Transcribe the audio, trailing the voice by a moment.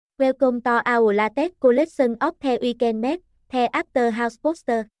Welcome to our latest collection of the Weeknd Met, the After House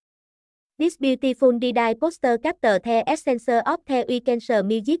poster. This beautiful design poster captures the essence of the Weeknd's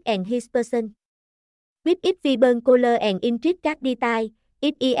music and his person. With its vibrant color and intricate detail,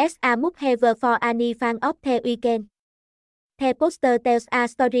 it is a must-have for any fan of the Weeknd. The poster tells a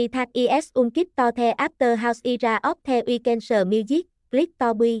story that is unique to the After House era of the Weeknd's music. Click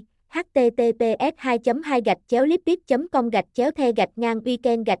to be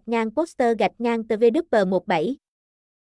https://lipdip.com/the-weekend-poster-TWP17